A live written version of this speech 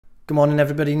Good morning,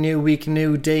 everybody. New week,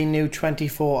 new day, new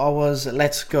 24 hours.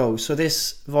 Let's go. So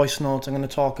this voice note, I'm going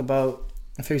to talk about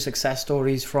a few success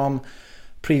stories from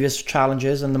previous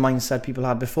challenges and the mindset people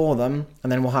had before them, and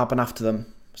then what happened after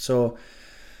them. So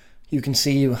you can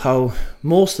see how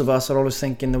most of us are always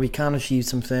thinking that we can achieve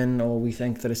something, or we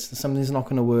think that something's not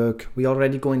going to work. We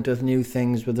already go into new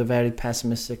things with a very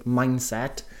pessimistic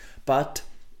mindset, but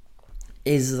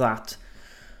is that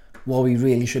what we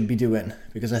really should be doing?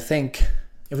 Because I think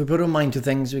if we put our mind to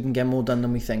things, we can get more done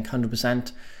than we think,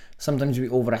 100%. Sometimes we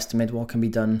overestimate what can be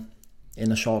done in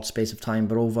a short space of time,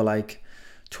 but over like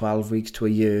 12 weeks to a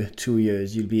year, 2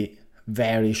 years, you'll be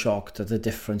very shocked at the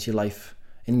difference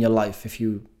in your life if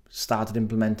you started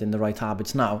implementing the right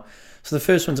habits now. So the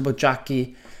first one's about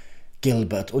Jackie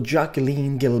Gilbert, or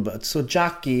Jacqueline Gilbert. So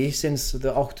Jackie, since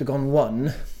the Octagon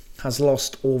won, has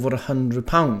lost over 100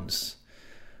 pounds,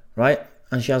 right?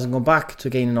 And she hasn't gone back to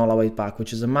gaining all her weight back,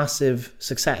 which is a massive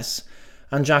success.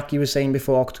 And Jackie was saying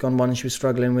before Octagon won, she was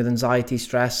struggling with anxiety,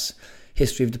 stress,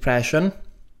 history of depression.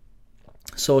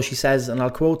 So she says, and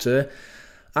I'll quote her,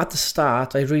 "At the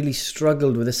start, I really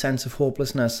struggled with a sense of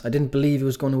hopelessness. I didn't believe it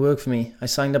was going to work for me. I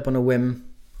signed up on a whim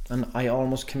and I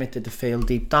almost committed to fail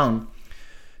deep down.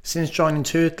 Since joining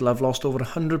Turtle, I've lost over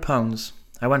 100 pounds.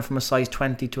 I went from a size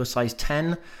 20 to a size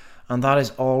 10, and that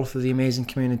is all for the amazing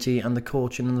community and the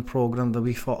coaching and the program that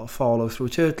we follow through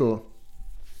Turtle."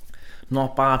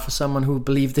 Not bad for someone who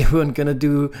believed they weren't going to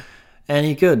do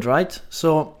any good, right?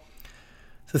 So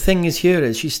the thing is here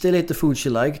is she still ate the food she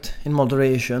liked in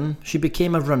moderation. She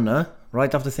became a runner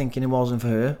right after thinking it wasn't for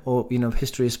her, or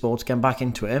history of sports, getting back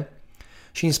into it.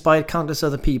 She inspired countless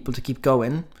other people to keep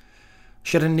going.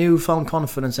 She had a newfound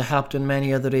confidence that helped in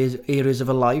many other areas of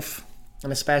her life,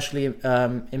 and especially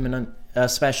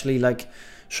like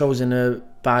shows in a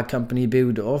bad company,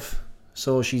 Beudorf.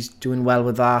 So she's doing well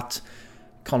with that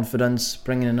confidence,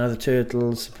 bringing in other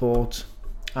Turtle support,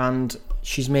 and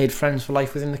she's made friends for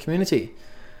life within the community.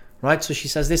 Right, so she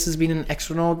says, "This has been an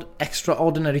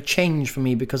extraordinary change for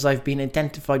me because I've been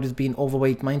identified with being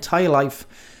overweight my entire life,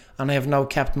 and I have now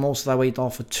kept most of that weight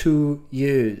off for 2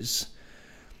 years."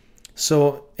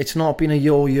 So it's not been a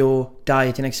yo-yo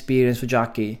dieting experience for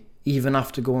Jackie, even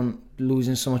after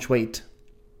losing so much weight.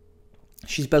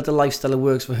 She's built a lifestyle that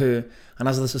works for her and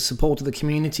has the support of the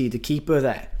community to keep her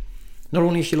there. Not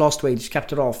only has she lost weight, she's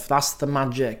kept it off. That's the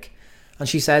magic. And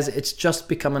she says, "It's just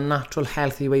become a natural,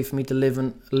 healthy way for me to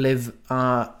live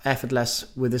effortless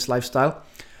with this lifestyle,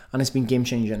 and it's been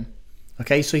game-changing."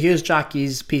 Okay, so here's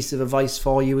Jackie's piece of advice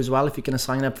for you as well, if you're going to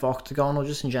sign up for Octagon or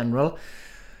just in general.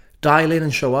 Dial in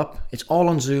and show up. It's all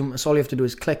on Zoom. That's all you have to do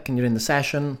is click and you're in the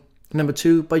session. Number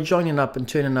 2, by joining up and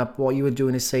turning up, what you are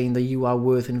doing is saying that you are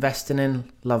worth investing in.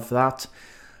 Love that.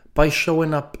 By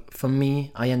showing up for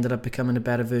me, I ended up becoming a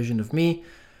better version of me.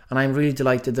 And I'm really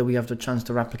delighted that we have the chance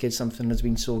to replicate something that's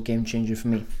been so game-changing for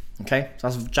me. Okay, so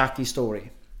that's Jackie's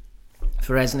story. If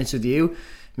it resonates with you,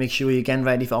 make sure you're getting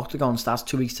ready for Octagon. Starts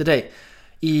 2 weeks today.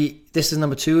 This is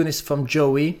number 2, and it's from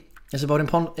Joey. It's about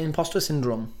imposter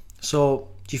syndrome. So,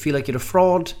 do you feel like you're a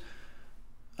fraud?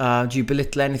 Do you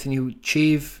belittle anything you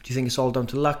achieve? Do you think it's all down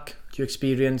to luck? Are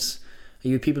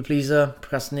you a people pleaser?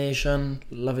 Procrastination?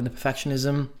 Loving the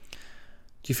perfectionism?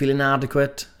 Do you feel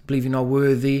inadequate? Believe you're not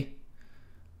worthy?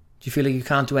 Do you feel like you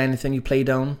can't do anything? You play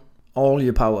down all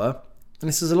your power? And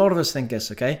this is a lot of us think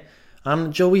this, okay?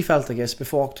 And Joey felt like this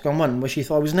before Octagon 1, where she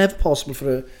thought it was never possible for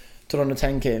her to run a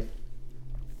 10k.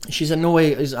 She said, "No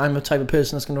way I'm the type of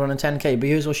person that's going to run a 10k. But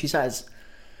here's what she says.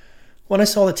 "When I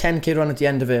saw the 10k run at the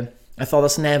end of it, I thought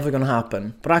that's never going to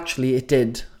happen. But actually it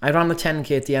did. I ran the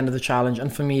 10k at the end of the challenge,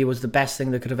 and for me it was the best thing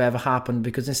that could have ever happened,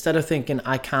 because instead of thinking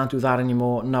I can't do that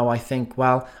anymore, now I think,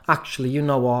 well, actually, you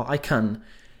know what, I can.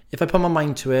 If I put my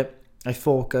mind to it, I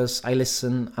focus, I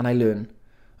listen, and I learn."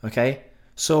 Okay?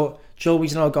 So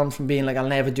Joey's now gone from being like, "I'll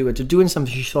never do it," to doing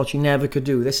something she thought she never could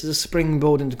do. This is a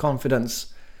springboard into confidence.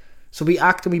 So we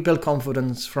act and we build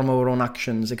confidence from our own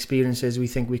actions, experiences we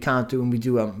think we can't do, and we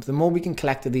do them. The more we can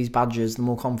collect of these badges, the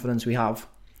more confidence we have.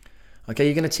 Okay,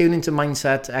 you're going to tune into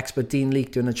Mindset expert Dean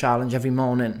Leake doing a challenge every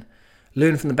morning.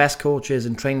 Learn from the best coaches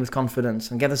and train with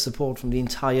confidence, and get the support from the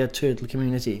entire Turtle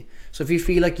community. So if you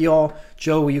feel like you're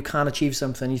Joey, you can't achieve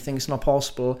something, you think it's not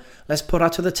possible, let's put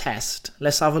that to the test.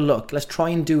 Let's have a look. Let's try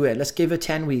and do it. Let's give it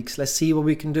 10 weeks. Let's see what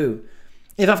we can do.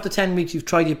 If after 10 weeks you've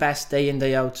tried your best day in,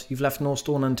 day out, you've left no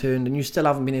stone unturned, and you still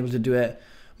haven't been able to do it,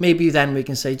 maybe then we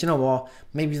can say, "Do you know what?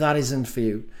 Maybe that isn't for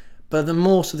you." But in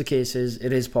most of the cases,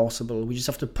 it is possible. We just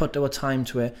have to put our time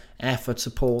to it, effort,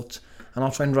 support, and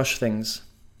not try and rush things.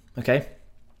 Okay?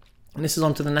 And this is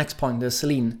on to the next point. There's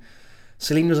Celine.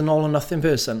 Celine was an all or nothing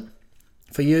person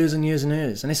for years and years and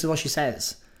years. And this is what she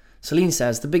says. Celine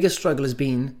says, the biggest struggle has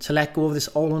been to let go of this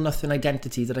all or nothing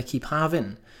identity that I keep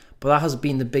having. But that has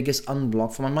been the biggest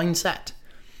unblock for my mindset.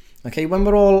 Okay, when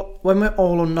we're all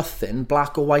or nothing,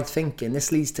 black or white thinking,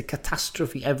 this leads to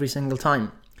catastrophe every single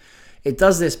time. It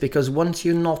does this because once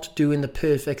you're not doing the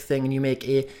perfect thing and you make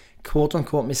a quote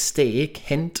unquote mistake,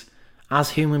 hint,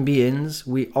 as human beings,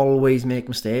 we always make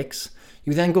mistakes.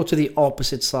 You then go to the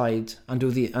opposite side and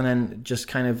then just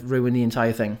kind of ruin the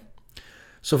entire thing.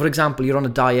 So for example, you're on a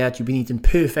diet, you've been eating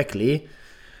perfectly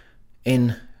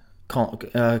in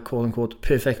quote unquote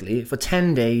perfectly for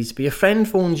 10 days, but your friend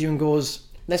phones you and goes,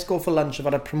 let's go for lunch, I've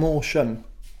had a promotion.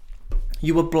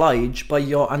 You oblige, but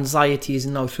your anxiety is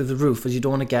now through the roof as you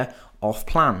don't want to get off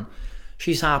plan.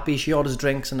 She's happy, she orders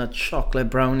drinks and a chocolate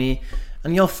brownie,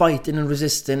 and you're fighting and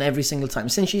resisting every single time.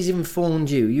 Since she's even phoned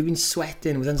you, you've been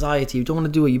sweating with anxiety, you don't want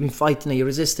to do it, you've been fighting her, you're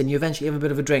resisting, you eventually have a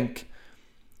bit of a drink.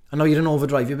 I know you're in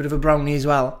overdrive, you're a bit of a brownie as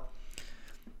well.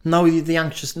 Now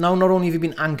not only have you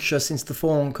been anxious since the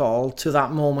phone call to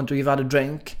that moment where you've had a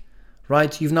drink,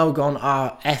 right? You've now gone,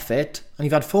 F it, and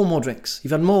you've had 4 more drinks,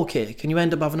 you've had more cake, and you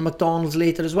end up having a McDonald's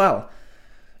later as well.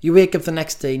 You wake up the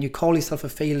next day and you call yourself a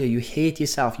failure, you hate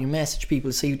yourself, you message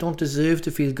people, say you don't deserve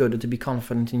to feel good or to be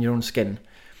confident in your own skin.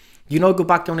 You now go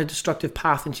back down a destructive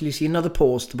path until you see another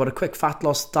post about a quick fat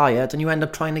loss diet and you end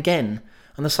up trying again.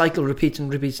 And the cycle repeats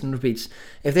and repeats and repeats.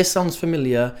 If this sounds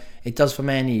familiar, it does for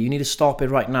many. You need to stop it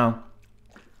right now.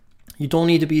 You don't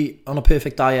need to be on a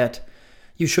perfect diet.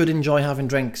 You should enjoy having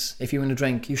drinks if you want to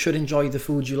drink. You should enjoy the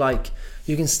food you like.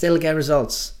 You can still get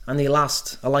results and they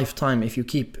last a lifetime if you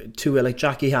keep to it like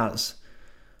Jackie has.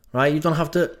 Right? You don't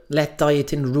have to let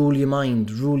dieting rule your mind,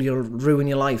 ruin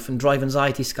your life and drive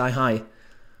anxiety sky high.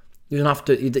 You don't have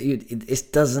to,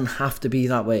 it doesn't have to be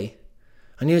that way.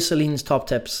 And here's Celine's top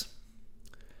tips.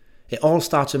 It all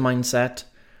starts with mindset.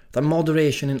 That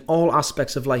moderation in all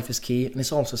aspects of life is key, and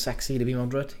it's also sexy to be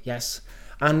moderate, yes.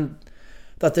 And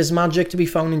that there's magic to be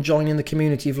found in joining the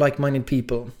community of like-minded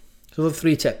people. So the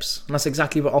 3 tips, and that's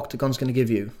exactly what Octagon's going to give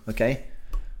you, okay?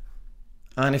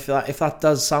 And if that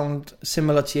does sound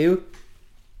similar to you,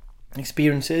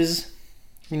 experiences,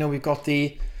 we've got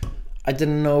the I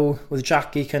didn't know with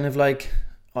Jackie, kind of like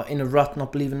in a rut,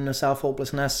 not believing in herself,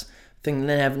 hopelessness, thinking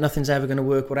nothing's ever going to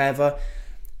work, whatever.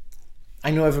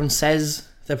 I know everyone says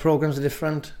their programs are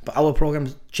different, but our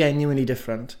program's genuinely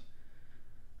different.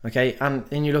 Okay, and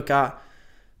then you look at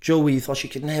Joey, thought she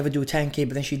could never do a 10k,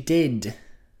 but then she did.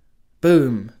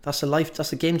 Boom, that's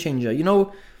a game changer.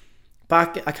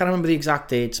 Back, I can't remember the exact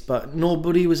dates, but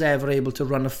nobody was ever able to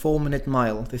run a 4-minute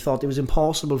mile. They thought it was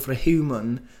impossible for a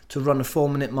human to run a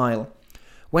 4-minute mile.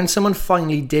 When someone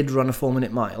finally did run a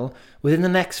 4-minute mile, within the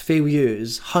next few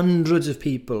years, hundreds of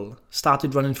people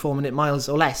started running 4-minute miles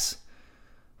or less.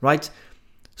 Right?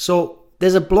 So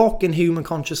there's a block in human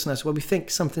consciousness where we think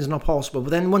something's not possible, but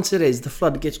then once it is, the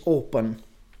floodgates open.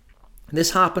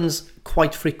 This happens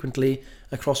quite frequently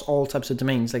across all types of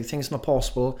domains. Like, things not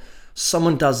possible,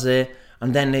 someone does it,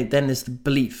 and then there's the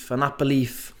belief, and that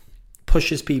belief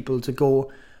pushes people to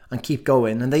go and keep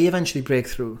going, and they eventually break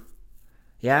through.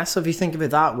 Yeah, so if you think of it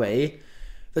that way,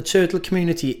 the turtle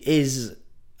community is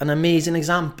an amazing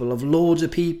example of loads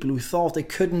of people who thought they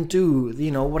couldn't do,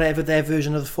 whatever their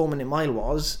version of the 4-minute mile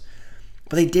was,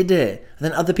 but they did it, and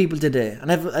then other people did it, and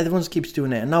everyone keeps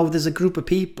doing it, and now there's a group of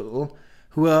people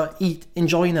who are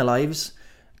enjoying their lives,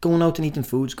 going out and eating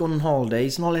foods, going on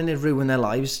holidays, not letting it ruin their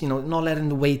lives, not letting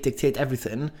the weight dictate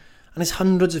everything, and there's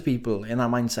hundreds of people in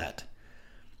that mindset.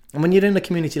 And when you're in a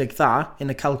community like that, in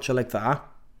a culture like that,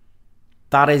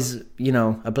 that is,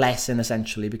 a blessing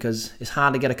essentially, because it's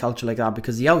hard to get a culture like that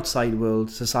because the outside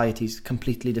world, society is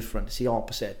completely different. It's the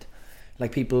opposite.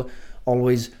 Like, people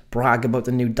always brag about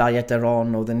the new diet they're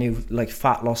on, or the new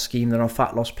fat loss scheme they're on,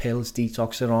 fat loss pills,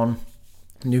 detox they're on,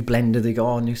 new blender they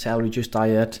got, new cell reduced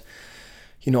diet,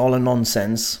 all the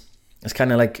nonsense. It's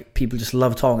kind of like people just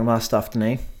love talking about stuff, don't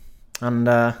they? And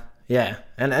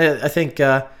I think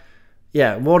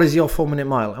what is your 4-minute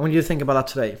mile? I want you to think about that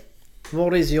today.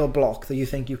 What is your block that you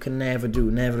think you can never do,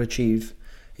 never achieve?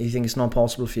 You think it's not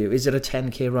possible for you? Is it a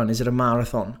 10k run? Is it a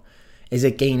marathon? Is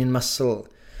it gaining muscle?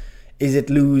 Is it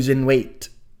losing weight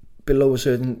below a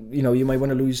certain, you might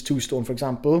want to lose 2 stone, for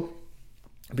example,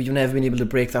 but you've never been able to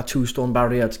break that 2 stone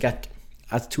barrier to get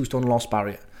a 2 stone loss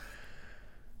barrier.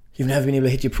 You've never been able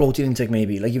to hit your protein intake,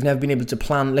 maybe. Like, you've never been able to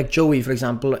plan. Like Joey, for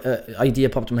example, idea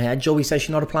popped in my head. Joey says she's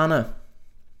not a planner.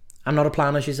 I'm not a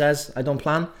planner, she says. I don't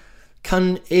plan.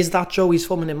 Is that Joey's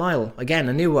 4-minute mile? Again,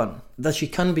 a new one. That she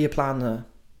can be a planner.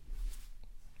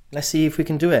 Let's see if we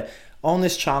can do it. On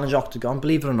this challenge Octagon,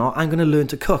 believe it or not, I'm going to learn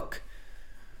to cook.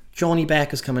 Johnny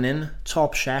Becker's coming in,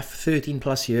 top chef, 13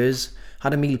 plus years,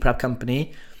 had a meal prep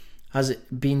company. has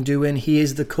been doing. He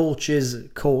is the coach's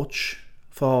coach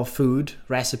for food,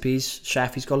 recipes,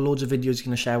 chef. He's got loads of videos he's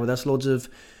going to share with us, loads of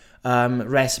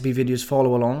recipe videos,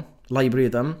 follow along, library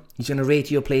of them. He's going to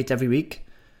rate your plate every week,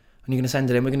 and you're going to send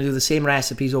it in. We're going to do the same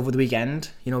recipes over the weekend.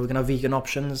 You know, we're going to have vegan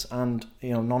options and,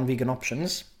 you know, non-vegan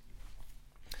options.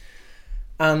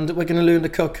 And we're going to learn to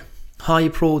cook high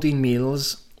protein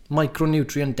meals,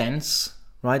 micronutrient dense,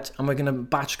 right? And we're going to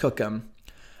batch cook them.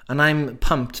 And I'm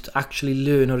pumped to actually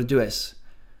learn how to do this.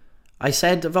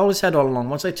 I've always said all along,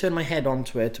 once I turn my head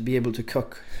onto it to be able to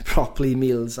cook properly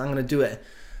meals, I'm going to do it.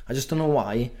 I just don't know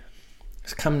why.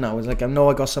 It's come now. It's like, I know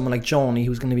I got someone like Johnny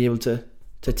who's going to be able to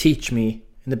teach me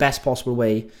in the best possible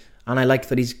way. And I like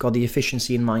that he's got the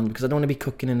efficiency in mind, because I don't want to be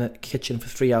cooking in a kitchen for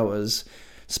 3 hours,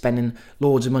 spending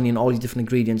loads of money on all these different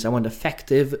ingredients. I want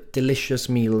effective, delicious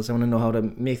meals. I want to know how to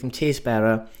make them taste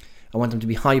better. I want them to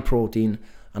be high protein,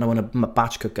 and I want to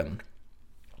batch cook them.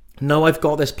 Now I've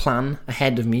got this plan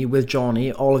ahead of me with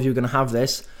Johnny. All of you are going to have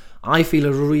this. I feel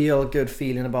a real good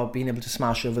feeling about being able to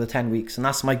smash over the 10 weeks. And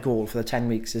that's my goal for the 10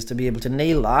 weeks, is to be able to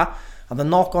nail that. And the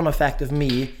knock-on effect of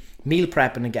me meal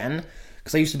prepping again,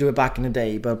 because I used to do it back in the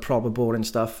day, but proper boring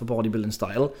stuff for bodybuilding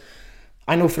style.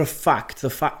 I know for a fact,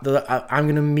 that I'm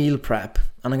going to meal prep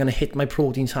and I'm going to hit my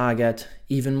protein target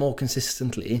even more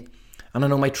consistently. And I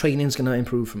know my training's going to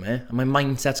improve from it. And my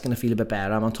mindset's going to feel a bit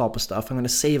better. I'm on top of stuff. I'm going to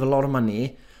save a lot of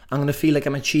money. I'm going to feel like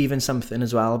I'm achieving something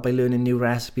as well by learning new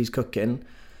recipes, cooking.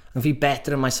 I'm going to feel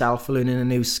better in myself for learning a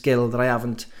new skill that I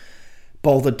haven't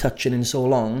bothered touching in so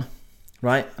long,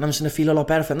 right? And I'm just going to feel a lot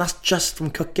better for it. And that's just from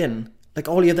cooking. Like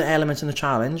all the other elements in the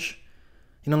challenge.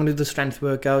 You know, I'm going to do the strength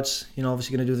workouts. You know,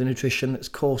 obviously going to do the nutrition. It's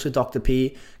course with Dr.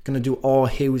 P. Going to do all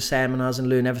Hugh seminars and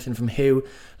learn everything from Hugh.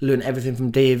 Learn everything from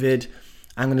David.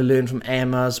 I'm going to learn from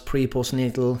Emma's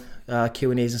pre-postnatal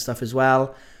Q&As and stuff as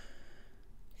well.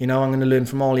 You know, I'm going to learn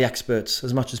from all the experts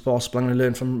as much as possible. I'm going to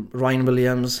learn from Ryan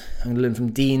Williams. I'm going to learn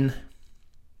from Dean.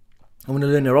 I'm going to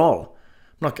learn it all.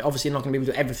 Obviously, I'm not going to be able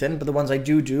to do everything, but the ones I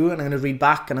do, and I'm going to read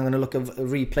back, and I'm going to look at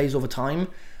replays over time.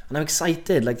 And I'm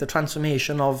excited, like the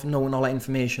transformation of knowing all that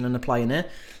information and applying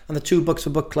it. And the 2 books for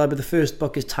book club, the first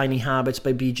book is Tiny Habits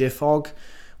by BJ Fogg,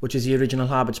 which is the original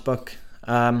Habits book.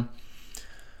 And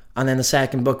then the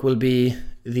second book will be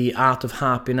The Art of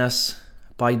Happiness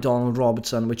by Donald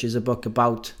Robertson, which is a book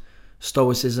about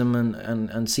stoicism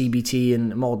and CBT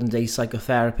and modern day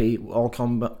psychotherapy, all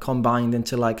combined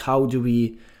into like, how do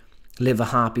we live a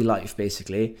happy life,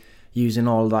 basically, using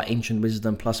all that ancient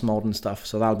wisdom plus modern stuff.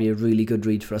 So that'll be a really good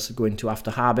read for us to go into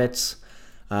after Habits.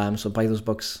 So buy those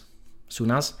books soon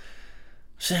as.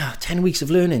 So yeah, 10 weeks of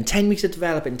learning, 10 weeks of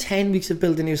developing, 10 weeks of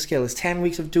building new skills, 10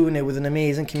 weeks of doing it with an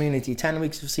amazing community, 10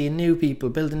 weeks of seeing new people,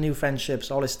 building new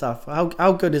friendships, all this stuff.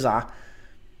 How good is that?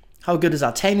 How good is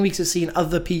that? 10 weeks of seeing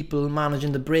other people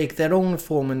managing to break their own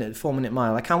 4-minute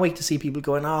mile. I can't wait to see people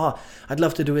going, I'd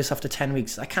love to do this after 10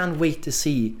 weeks. I can't wait to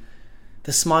see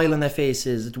the smile on their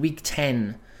faces at week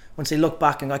 10 once they look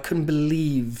back and go, I couldn't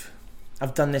believe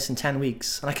I've done this in 10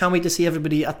 weeks. And I can't wait to see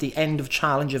everybody at the end of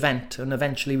challenge event, and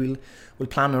eventually we'll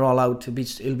plan it all out.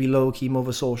 It'll be low-key, more of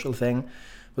a social thing.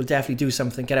 We'll definitely do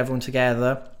something, get everyone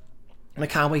together. And I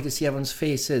can't wait to see everyone's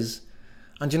faces.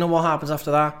 And do you know what happens after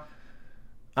that?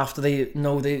 After they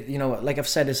know, like I've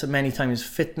said this many times,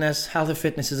 health and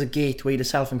fitness is a gateway to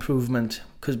self-improvement,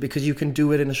 because you can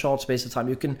do it in a short space of time.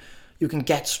 You can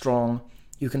get strong,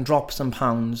 you can drop some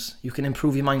pounds, you can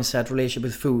improve your mindset, relationship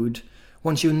with food.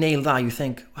 Once you nail that, you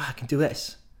think, I can do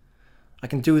this. I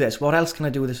can do this. What else can I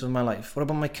do with this with my life? What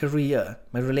about my career,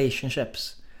 my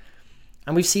relationships?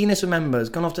 And we've seen this with members,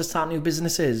 gone off to start new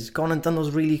businesses, gone and done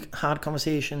those really hard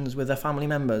conversations with their family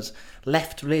members,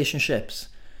 left relationships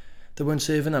that weren't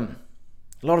serving them.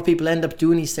 A lot of people end up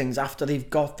doing these things after they've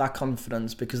got that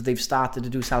confidence, because they've started to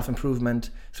do self-improvement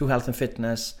through health and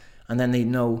fitness, and then they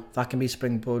know that can be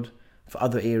springboard for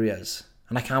other areas.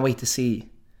 And I can't wait to see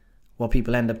what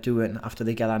people end up doing after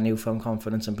they get that newfound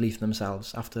confidence and belief in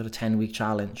themselves after a 10-week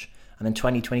challenge. And then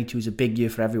 2022 is a big year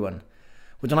for everyone.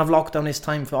 We don't have lockdown this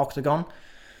time for Octagon.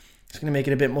 It's going to make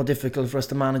it a bit more difficult for us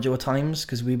to manage our times,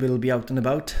 because we will be out and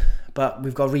about. But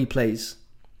we've got replays.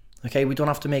 Okay, we don't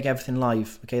have to make everything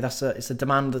live. Okay, it's a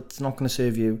demand that's not going to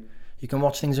serve you. You can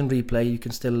watch things in replay. You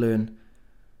can still learn.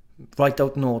 Write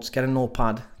out notes. Get a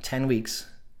notepad. 10 weeks.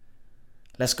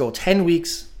 Let's go. 10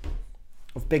 weeks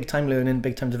of big time learning,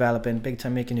 big time developing, big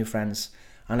time making new friends.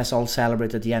 And let's all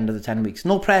celebrate at the end of the 10 weeks.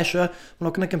 No pressure. We're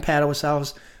not going to compare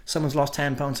ourselves. Someone's lost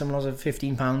 £10, someone lost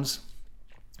 £15.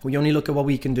 We only look at what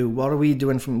we can do. What are we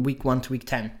doing from week 1 to week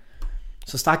 10?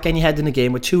 So start getting your head in the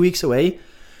game. We're 2 weeks away.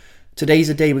 Today's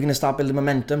the day we're going to start building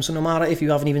momentum. So no matter if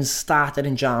you haven't even started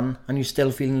in Jan and you're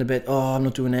still feeling a bit, I'm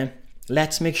not doing it,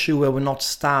 let's make sure we're not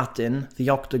starting the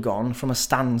Octagon from a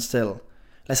standstill.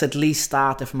 Let's at least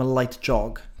start it from a light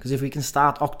jog. Because if we can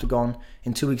start Octagon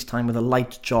in 2 weeks' time with a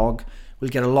light jog, we'll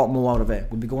get a lot more out of it.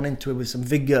 We'll be going into it with some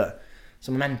vigour,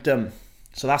 some momentum.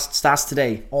 So that starts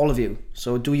today, all of you.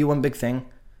 So do your one big thing.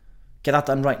 Get that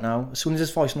done right now. As soon as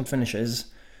this voice note finishes,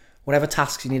 whatever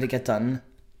tasks you need to get done,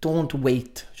 don't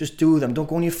wait. Just do them. Don't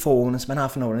go on your phone and spend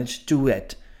half an hour on it. Just do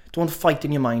it. Don't fight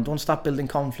in your mind. Don't start building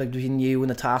conflict between you and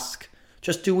the task.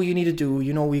 Just do what you need to do.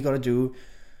 You know what you got to do.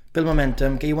 Build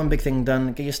momentum. Get your one big thing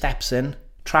done. Get your steps in.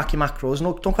 Track your macros.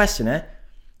 No, don't question it.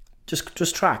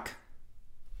 Just track.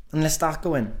 And let's start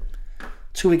going.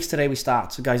 2 weeks today we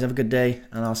start. So guys, have a good day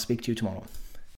and I'll speak to you tomorrow.